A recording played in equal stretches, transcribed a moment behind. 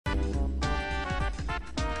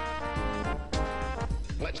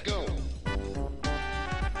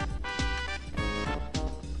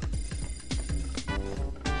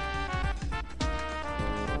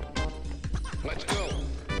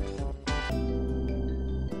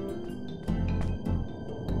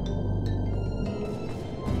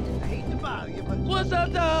what's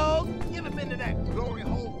up, dog? You ever been to that glory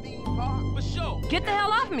hole theme park? For sure. Get the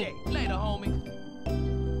hell off me. Later, homie.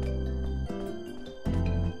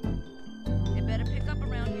 It better pick up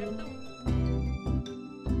around here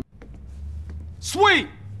soon. Sweet!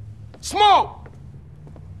 Smoke!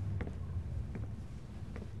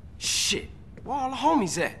 Shit, where all the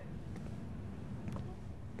homies at?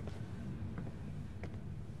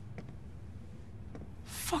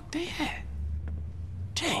 Fuck they at?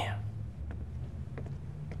 Damn.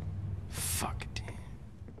 Fuck it then.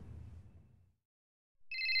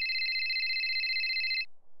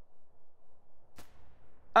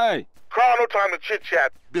 Hey. Carl, no time to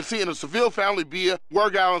chit-chat. Been seeing a Seville family beer,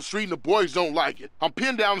 work out on the street, and the boys don't like it. I'm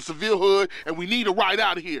pinned down in Seville hood, and we need a ride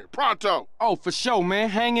out of here. Pronto. Oh, for sure, man.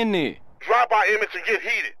 Hang in there. Drop by Emmett and get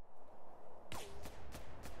heated.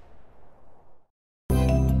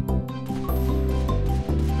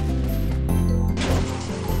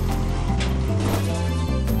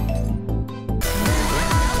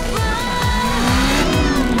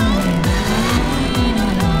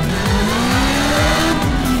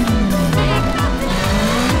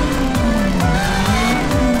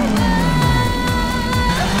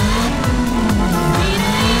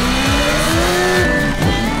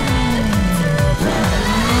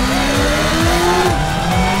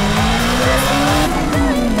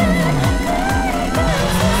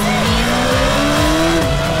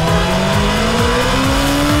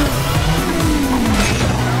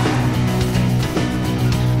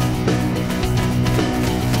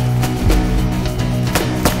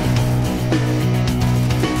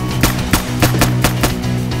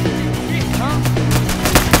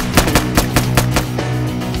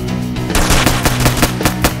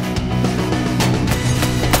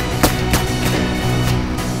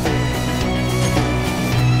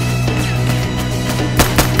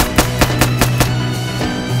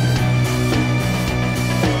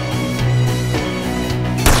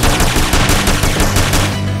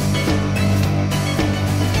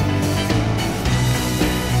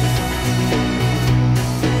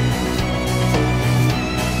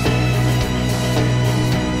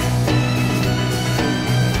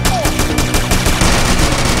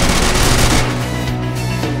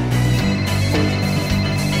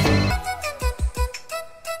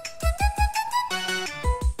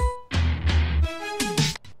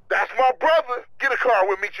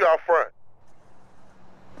 We'll meet you out front.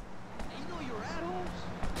 You know you're assholes?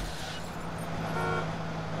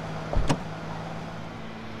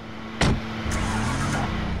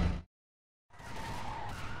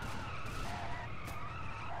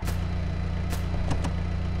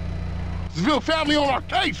 Seville family on our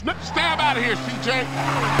case. Stab out of here, CJ.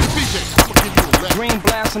 CJ, I'm gonna give you a lesson. Green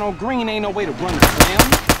blasting on green ain't no way to run the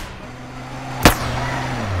family.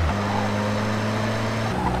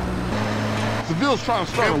 Seville's trying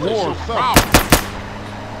to start a war or something.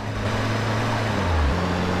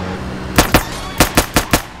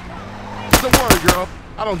 Don't worry, girl.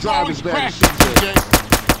 I don't drive as bad as CJ.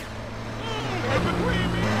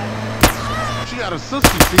 She got a sister,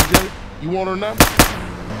 CJ. You want her number?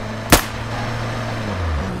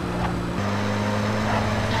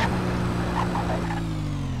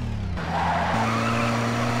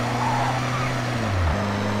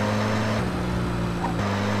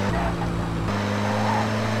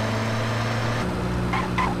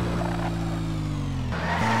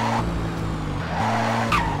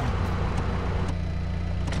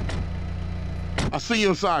 I'll see you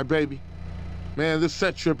inside, baby. Man, this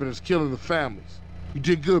set tripping is killing the families. You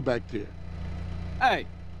did good back there. Hey,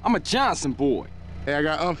 I'm a Johnson boy. Hey, I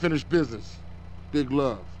got unfinished business. Big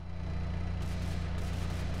love.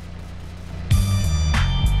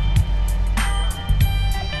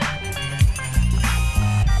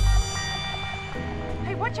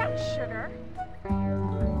 Hey, watch out, sugar.